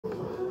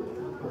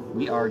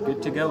We are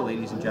good to go,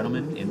 ladies and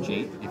gentlemen, and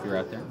Jade, if you're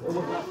out there.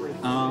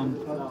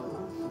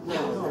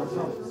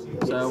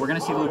 So we're gonna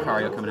see the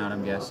Lucario coming out,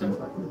 I'm guessing.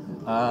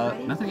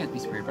 Nothing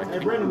against bsquared, but I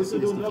kind of want to see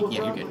this diffiq.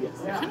 Yeah, you're good.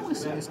 I kind of want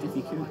to see this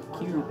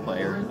diffiq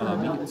player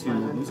make it to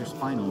losers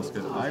finals,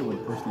 because I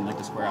would personally like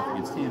to square off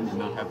against him and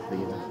not have the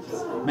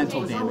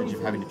mental damage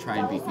of having to try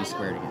and beat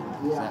bsquared again,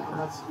 because that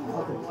hurts.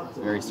 It's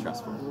very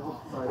stressful.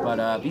 But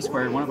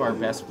bsquared, one of our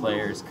best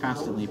players,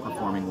 constantly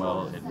performing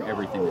well in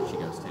everything that she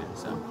goes to.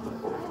 So.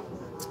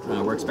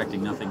 We're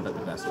expecting nothing but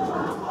the best from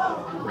her.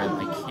 Rev,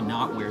 I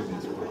cannot wear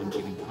these while I'm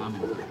giving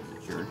commentary,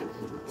 jerk.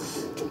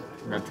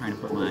 Rev trying to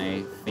put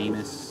my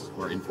famous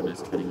or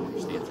infamous, depending on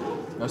which stance.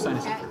 Go sign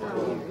us up.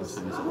 Go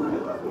sign us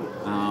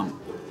up.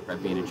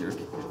 Rev being a jerk.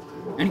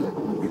 Anyway.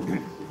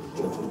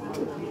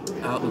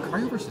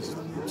 Lucario versus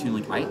Toon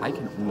Link, I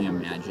can only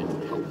imagine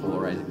how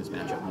polarizing this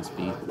matchup must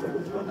be.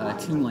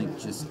 Toon Link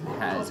just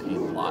has a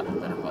lot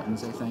of better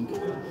buttons, I think,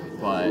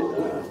 but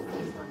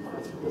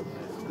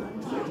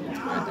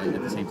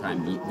at the same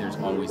time, there's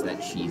always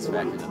that cheese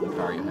factor that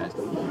Lucario has.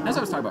 As I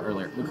was talking about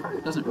earlier,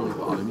 Lucario doesn't really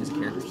bother me as a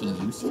character. He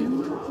used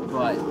to,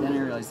 but then I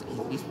realized that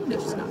he's really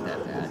just not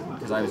that bad,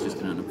 because I was just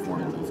an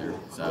unimformed loser,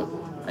 so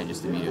I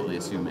just immediately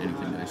assume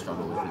anything that I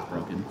struggle with is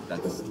broken.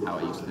 That's how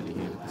I used to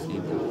behave with this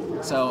game.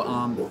 So,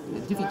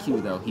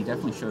 diffiq, though, he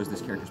definitely shows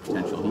this character's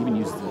potential. He even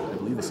uses, I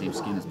believe, the same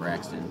skin as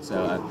Braxton,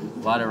 so a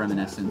lot of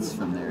reminiscence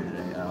from there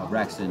today.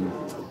 Braxton,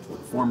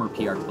 former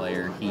PR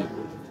player, he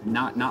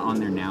not on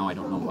there now. I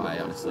don't know why,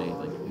 honestly.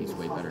 Like, he's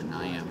way better than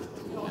I am.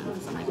 And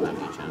for some reason, I'm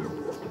HM.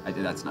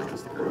 That's not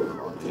just the current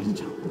football, ladies and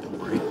gentlemen. Don't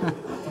worry.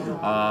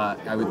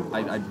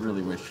 I'd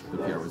really wish the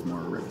PR was more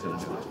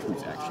representative of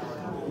who's actually.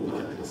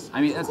 Because I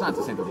mean, that's not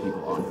to say that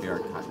people on PR.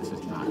 God, this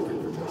is not good for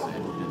me to say.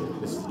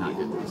 And this is not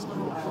good for this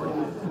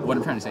recording. What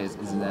I'm trying to say is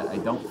that I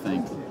don't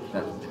think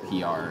that the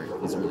PR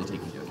is really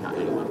taking into account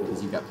anyone,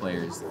 because you've got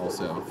players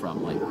also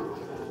from like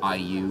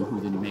IU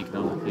who didn't make it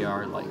on the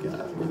PR, like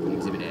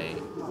Exhibit A,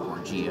 or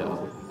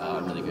Geo,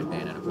 a really good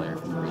Bayonetta player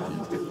from the region,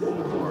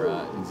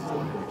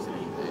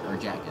 or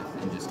Jacket,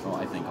 and just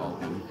I think all of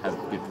them have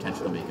good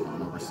potential to make it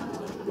on over some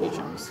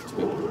HMs to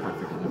be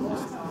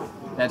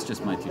perfect. That's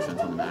just my 2 cents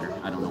on the matter.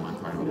 I don't know why I'm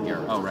talking about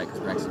PR. Oh, right, because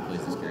Braxton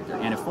plays this character.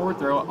 And if forward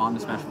throw on the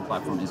Smashable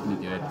platform is going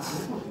to be good.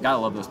 Gotta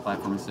love those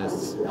platform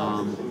assists.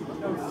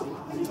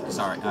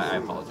 Sorry, I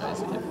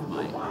apologize if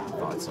my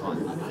thoughts on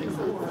the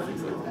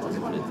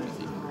wasn't meant to be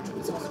taken.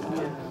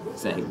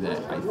 Saying that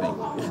I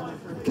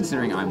think,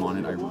 considering I'm on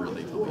it, I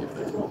really believe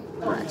that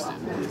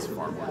Braxton is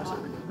far more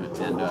deserving of it.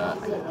 And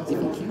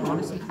diffiq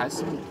honestly has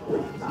some,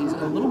 he's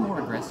a little more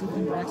aggressive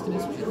than Braxton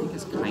is, which I think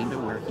is kind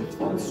of where he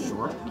falls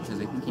short, because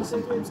I think he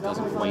sometimes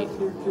doesn't quite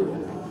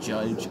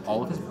judge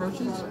all of his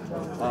approaches.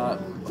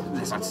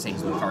 That's not to say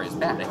his Lucario is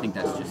bad, I think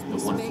that's just the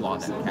one flaw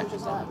that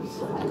catches up.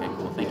 Okay,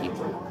 cool, thank you.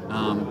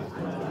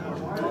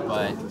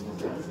 But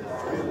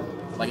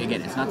like,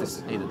 again, it's not to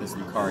say that this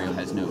Lucario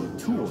has no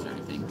tools or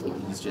anything.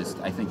 He's just,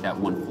 I think that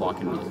one flaw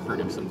can really hurt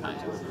him sometimes.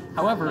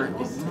 However,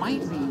 it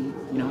might be,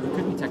 you know, it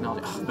could be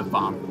technology. Oh, the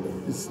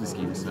bomb. This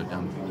game is so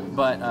dumb.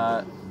 But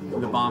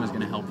the bomb is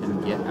going to help him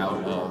get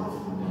out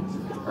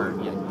of, or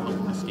yeah, help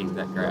him escape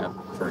that grab.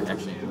 Or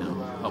actually, no,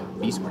 help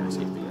bsquared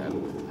escape the grab.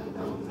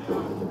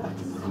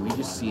 And we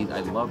just see, I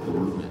love the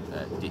movement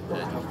that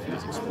diffiq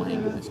is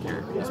displaying with this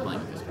character,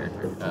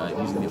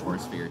 using the Aura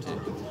Sphere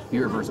to,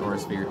 reverse Aura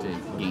Sphere to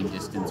gain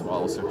distance while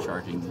also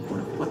charging.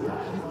 What the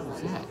heck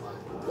was that?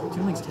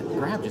 Toon Link's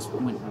grab just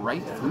went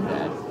right through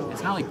that.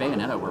 It's not like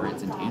Bayonetta where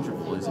it's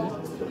intangible, is it?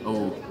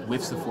 Oh,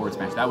 whiffs the forward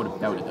smash. That would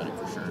have done it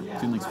for sure.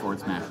 Toon Link's forward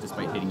smash,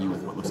 despite hitting you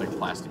with what looks like a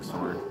plastic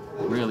sword,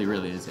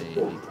 really is a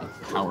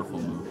powerful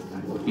move.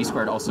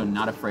 bsquared also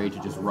not afraid to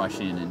just rush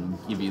in and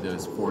give you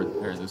those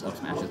those up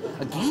smashes.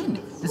 Again,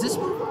 does this?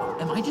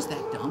 Am I just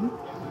that dumb?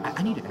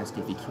 I need to ask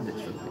diffiq this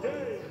real quick.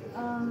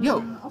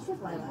 Yo,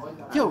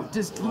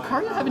 does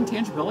Lucario have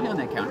intangibility on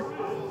that counter?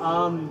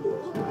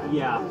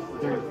 Yeah,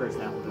 during the first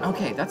half.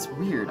 Okay, that's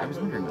weird. I was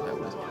wondering what that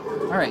was.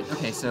 Alright,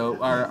 okay, so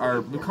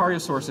our Lucario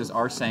sources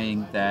are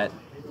saying that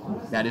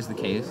that is the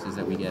case, is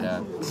that we get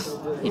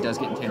he does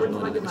get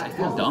intangibility, which I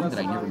feel dumb that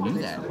I never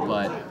knew that,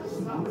 but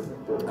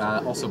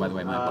also, by the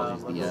way, my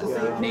apologies,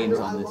 the names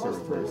on this are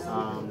reversed.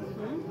 Not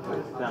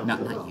you, I'm not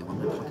talking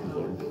to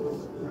you.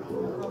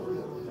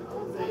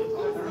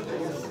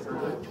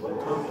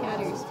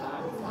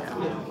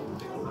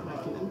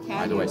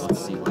 By the way, let's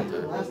see what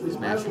the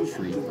Smash and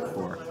Shriek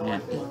for.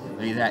 And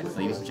look at that,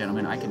 ladies and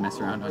gentlemen, I can mess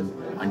around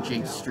on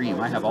Jake's stream.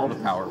 I have all the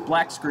power.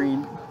 Black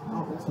screen.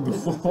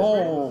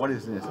 Oh, what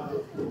is this?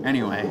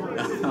 Anyway,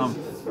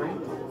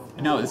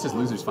 no, this is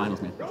Losers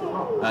Finals, man.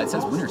 It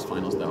says Winners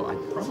Finals, though. I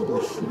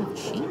probably should have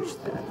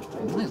changed that.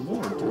 My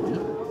lord, Tony.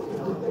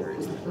 Where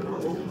is that?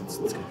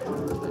 Let's go.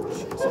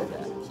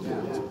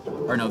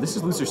 Or no, this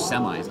is Losers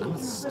Semis. I'm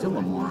still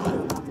a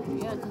moron.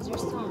 Yeah, because you're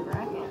still in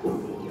bracket.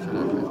 Shut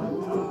up.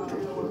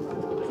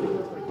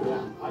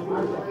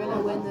 We're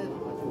gonna win the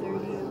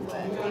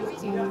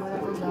 15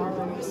 whatever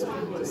dollars for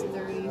just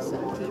 30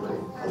 some people.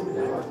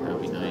 That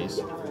would be nice.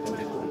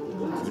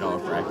 $2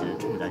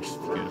 bracket would actually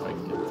be good if I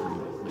could get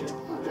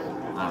 3.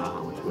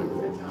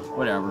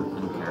 whatever, I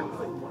don't care.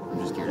 I'm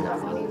just here to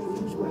have fun.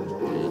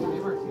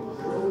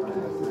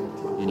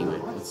 Anyway,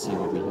 let's see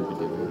what we can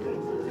do here.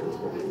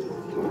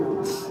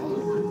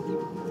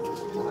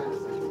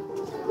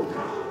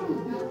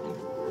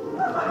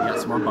 We got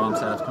some more bomb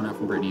setups coming out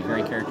from Brittany,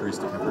 very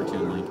characteristic of her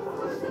Toon Link.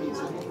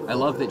 I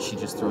love that she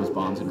just throws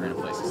bombs in random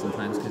places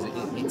sometimes, because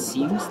it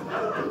seems,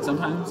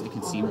 sometimes it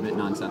can seem a bit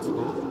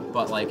nonsensical,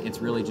 but like it's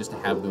really just to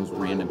have those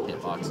random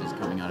hitboxes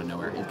coming out of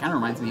nowhere. It kind of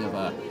reminds me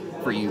of,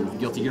 for you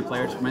Guilty Gear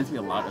players, it reminds me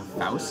a lot of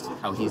Faust,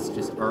 how he's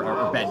just, or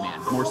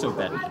Bedman, more so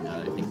Bedman now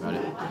that I think about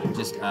it.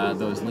 Just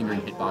those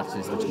lingering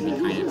hitboxes, which can be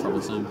kind of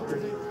troublesome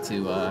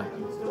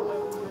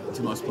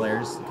to most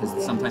players,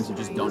 because sometimes you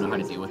just don't know how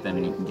to deal with them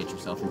and you can get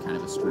yourself in kind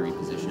of a screwy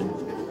position.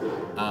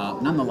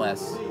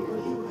 Nonetheless,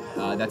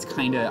 that's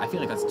kind of, I feel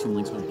like that's Toon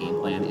Link's whole game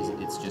plan, is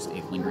it's just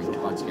a lingering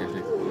hitbox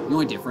character. The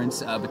only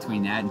difference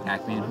between that and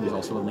Pac-Man, who's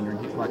also a lingering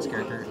hitbox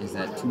character, is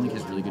that Toon Link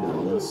has really good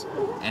rolls,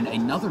 and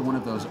another one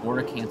of those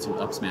aura-cancelled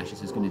up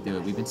smashes is going to do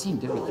it. We've been seeing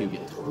diffiq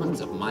get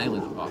tons of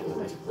mileage off of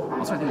it.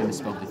 Also, I think I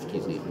misspoke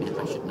diffiq's name. Man,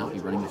 I should not be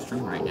running the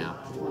stream right now.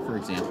 For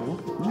example,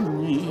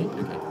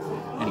 okay.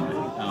 Anyway,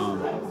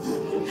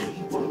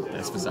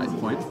 that's besides the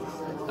point.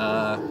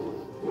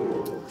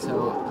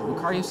 So,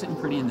 Lucario's sitting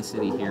pretty in the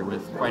city here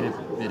with quite a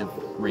bit of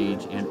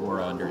rage and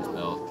aura under his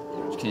belt,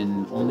 which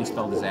can only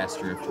spell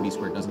disaster if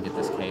bsquared doesn't get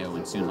this KO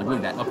in soon. Like, look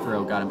at that, up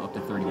throw got him up to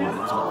 31. It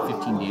was about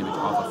 15 damage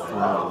off of throw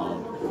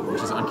alone,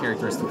 which is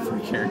uncharacteristic for a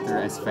character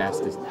as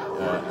fast as,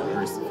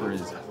 for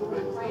his,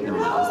 never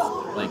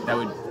mind. Like,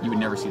 you would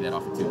never see that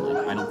off of Toon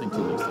Link. I don't think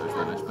Toon Link does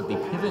very much, but the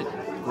pivot,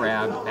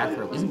 grab, back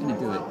throw isn't going to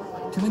do it.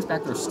 Toon Link's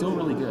back throw is still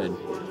really good.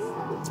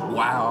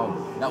 Wow,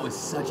 that was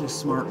such a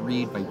smart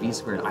read by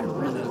bsquared. I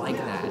really like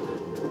that.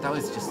 That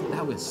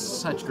was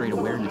such great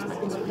awareness by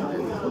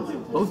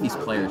bsquared. Both these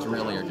players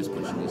really are just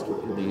pushing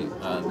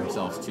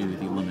themselves to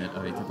the limit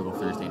of a typical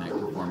Thursday night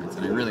performance,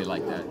 and I really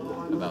like that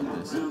about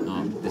this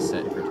this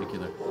set in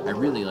particular.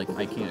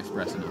 I can't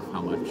express enough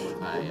how much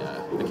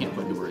I can't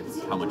put into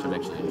words how much I'm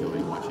actually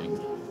enjoying watching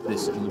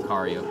this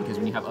Lucario, because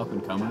when you have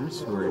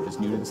up-and-comers who are just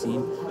new to the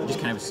scene, you just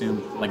kind of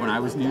assume, like when I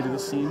was new to the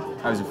scene,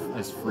 I was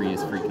as free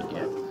could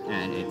get.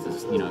 And it's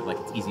just, like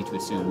it's easy to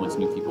assume once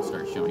new people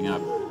start showing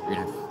up, you're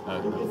gonna have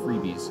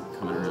freebies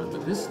coming around.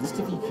 But this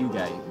diffiq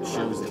guy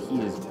shows that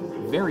he is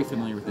very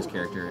familiar with this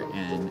character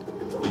and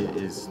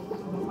is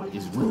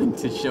willing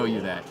to show you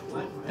that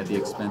at the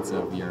expense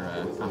of your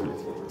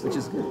confidence, which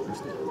is good.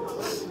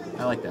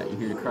 I like that. You're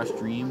here to crush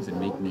dreams and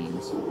make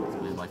memes.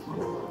 That's my life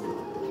motto.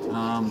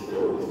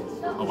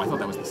 Oh, I thought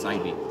that was the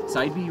side B.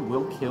 Side B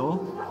will kill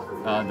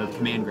the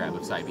command grab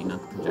of side B, not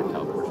the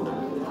projectile portion of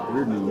it.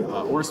 Weird move.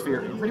 Aura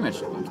Sphere, pretty much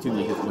Toon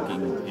Link is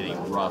looking in a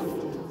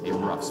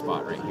rough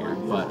spot right here.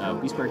 But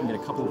bsquared can get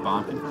a couple of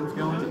bomb confirms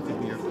going. It could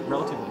be a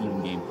relatively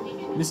even game.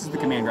 This is the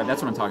command grab.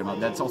 That's what I'm talking about.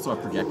 That's also a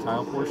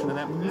projectile portion of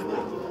that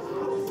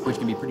move, which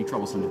can be pretty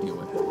troublesome to deal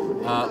with.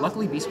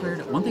 Luckily,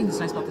 bsquared, one thing that's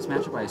nice about this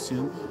matchup, I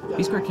assume,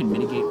 bsquared can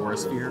mitigate Aura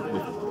Sphere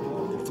with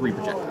 3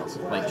 projectiles.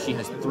 Like, she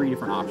has 3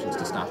 different options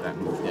to stop that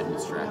move dead in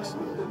its tracks.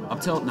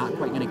 Up tilt, not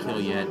quite going to kill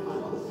yet.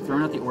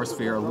 Throwing out the Aura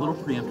Sphere a little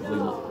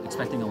preemptively,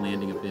 expecting a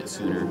landing a bit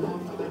sooner.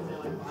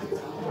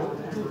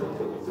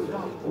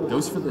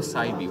 Goes for the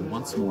side B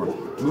once more.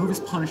 The move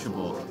is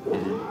punishable,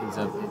 and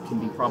it can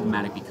be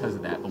problematic because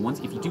of that. But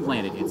if you do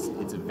land it,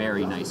 it's a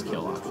very nice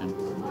kill option.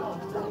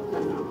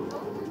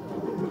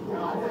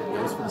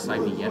 Goes for the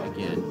side B yet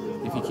again.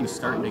 diffiq's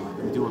starting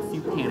to do a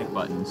few panic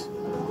buttons.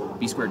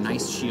 bsquared,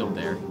 nice shield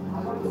there.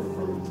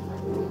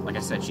 Like I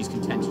said, she's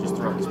content to just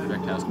throw out these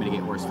projectiles to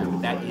mitigate Aura Sphere,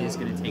 but that is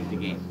going to take the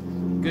game.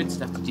 Good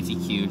stuff to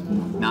diffiq,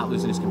 not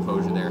losing his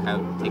composure there,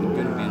 taking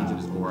good advantage of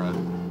his aura,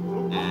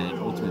 and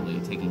ultimately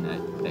taking that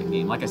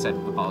game. Like I said,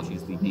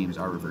 apologies, the names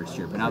are reversed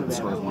here, but now that the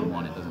score is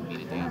 1-1, it doesn't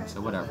mean a damn,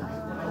 so whatever.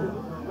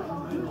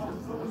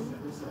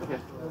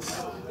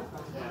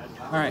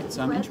 Alright,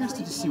 so I'm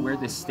interested to see where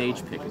this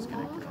stage pick is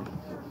going to go.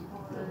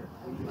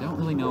 I don't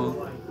really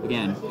know.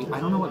 Again, I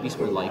don't know what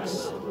bsquared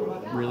likes,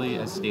 really,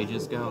 as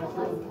stages go.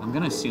 I'm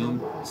going to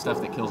assume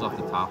stuff that kills off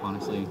the top,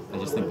 honestly. I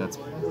just think that's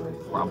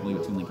probably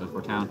what Toon Link goes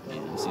for town. Yeah,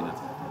 you see that.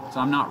 So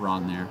I'm not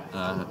wrong there.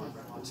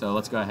 So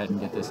let's go ahead and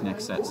get this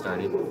next set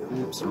started.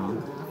 Oops,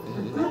 wrong.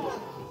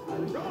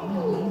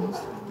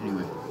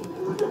 Anyway.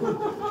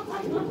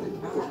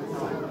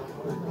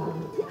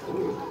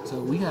 So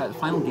we got the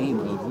final game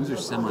of loser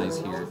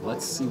semis here.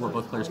 Let's see what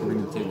both players can bring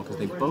to the table, because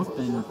they've both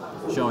been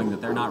showing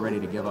that they're not ready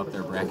to give up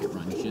their bracket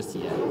run just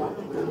yet.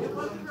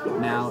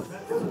 Now,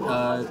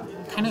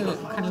 kind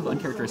of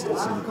uncharacteristic to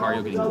see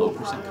Lucario getting low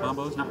percent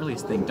combos. Not really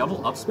his thing.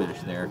 Double up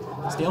smash there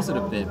stales it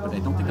a bit, but I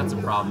don't think that's a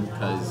problem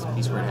because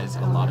bsquared has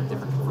a lot of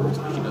different confirms.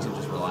 She doesn't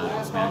just rely on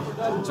up smash.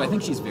 So I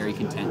think she's very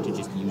content to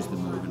just use the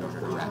move in order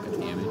to rack up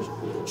damage.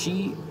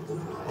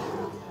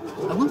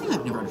 One thing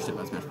I've never understood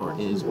about Smash 4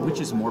 is which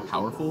is more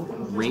powerful,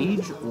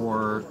 Rage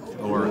or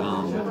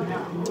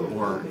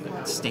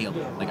Stale.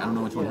 Like, I don't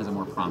know which one has a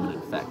more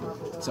prominent effect.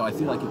 So I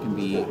feel like it can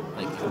be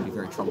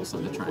very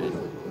troublesome to try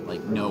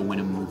and know when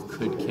a move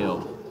could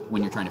kill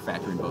when you're trying to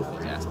factor in both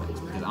those aspects.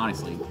 Because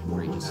honestly,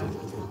 Rage is so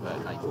good.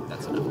 but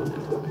that's enough on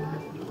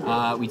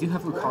that. We do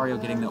have Lucario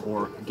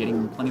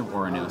getting plenty of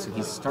aura now, so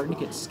he's starting to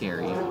get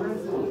scary.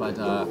 But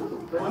that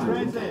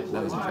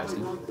was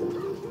interesting.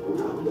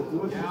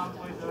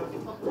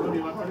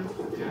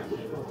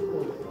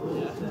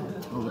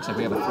 Oh, looks like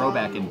we have a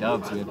throwback in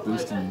dubs. We have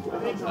Boost and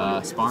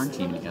Sparn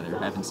teaming together.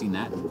 I haven't seen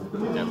that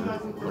ever.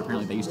 But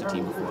apparently they used to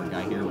team before.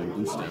 Guy Hero and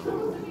Boosto.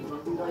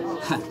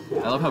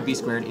 I love how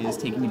bsquared is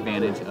taking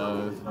advantage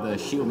of the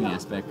shielding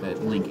aspect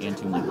that Link and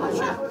Toon Link both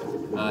share.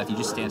 If you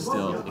just stand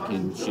still, it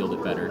can shield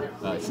it better.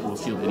 It will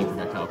shield any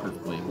projectile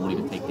perfectly. It won't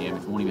even take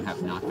damage. It won't even have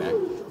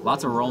knockback.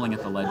 Lots of rolling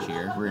at the ledge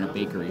here. We're in a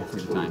bakery for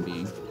the time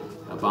being.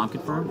 Bomb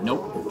confirmed?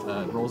 Nope.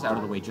 Rolls out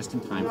of the way just in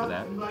time for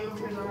that.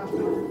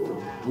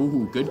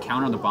 Ooh, good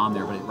counter on the bomb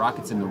there, but it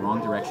rockets in the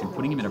wrong direction,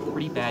 putting him in a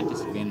pretty bad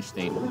disadvantaged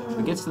state.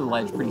 He gets to the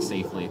ledge pretty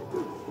safely.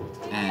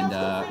 And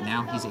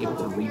now he's able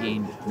to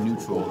regain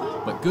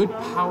neutral. But good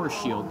power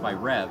shield by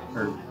Reb.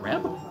 Or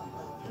Reb?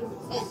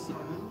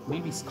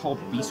 Maybe it's called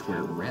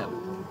bsquared Reb.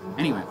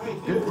 Anyway,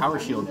 good power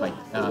shield by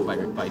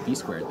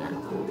bsquared there.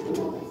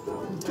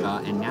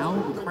 And now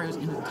Lucario's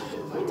in a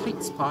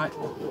tight spot.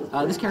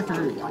 This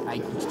character,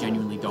 I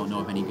genuinely don't know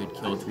of any good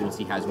kill tools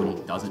he has when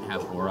he doesn't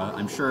have aura.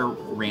 I'm sure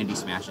Randy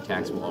smash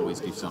attacks will always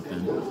do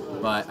something,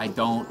 but I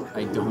don't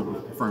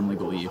firmly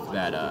believe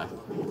that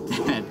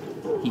that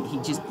he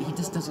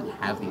just doesn't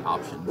have the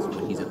options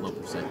when he's at low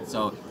percent.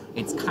 So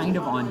it's kind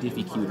of on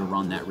diffiq to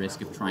run that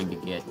risk of trying to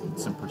get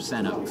some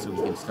percent up so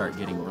he can start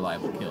getting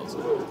reliable kills.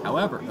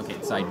 However, okay,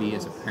 side B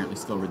is apparently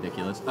still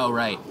ridiculous. Oh,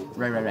 right.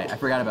 I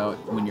forgot about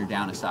when you're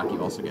down a stock,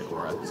 you also get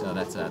aura, so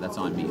that's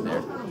on me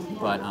there.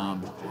 But,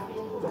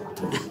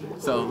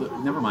 so,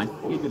 never mind.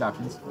 You had good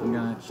options. I'm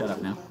gonna shut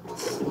up now.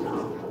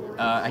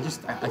 I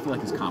feel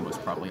like his combos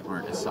probably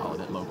aren't as solid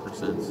at low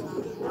percents.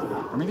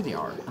 Or maybe they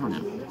are. I don't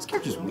know. This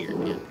character's weird,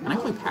 man. And I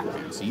play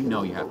Pac-Man, so you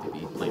know you have to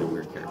be playing a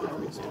weird character for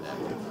me to say that.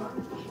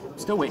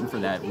 Still waiting for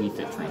that Wii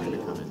Fit trainer to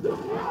come in, though.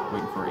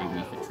 Waiting for a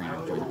Wii Fit trainer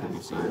to join the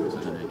Purdue scene, so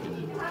then I can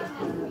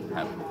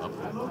have a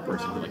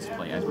person who likes to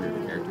play as weird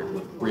of a character.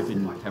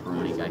 Rippin'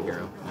 Pepperoni Guy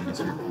Hero on this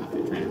year Wii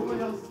Fit trainer.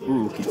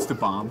 Ooh, gets the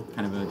bomb.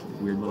 Kind of a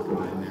weird little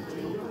conversion there.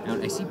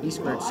 Now, I see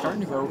bsquared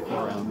starting to go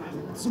for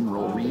some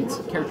roll reads,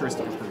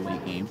 characteristic of her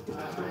late game.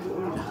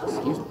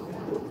 Excuse me.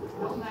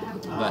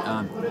 But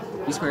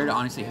bsquared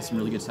honestly has some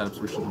really good setups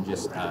where she can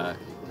just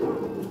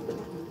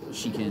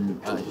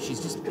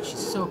she's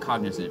so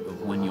cognizant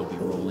of when you'll be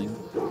rolling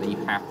that you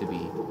have to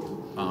be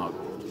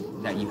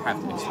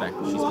expect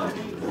she's going to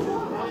be doing it.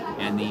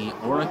 And the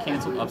aura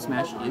canceled up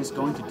smash is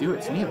going to do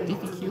it. So we have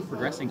diffiq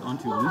progressing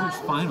onto losers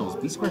finals.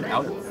 bsquared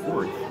out at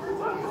 4th.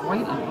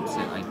 Quite an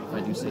upset, if I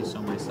do say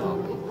so myself.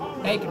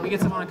 Hey, can we get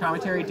someone on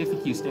commentary?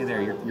 diffiq, stay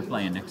there. You're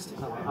playing next.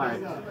 All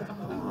right.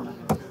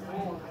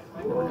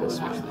 We're gonna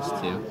switch this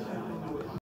too.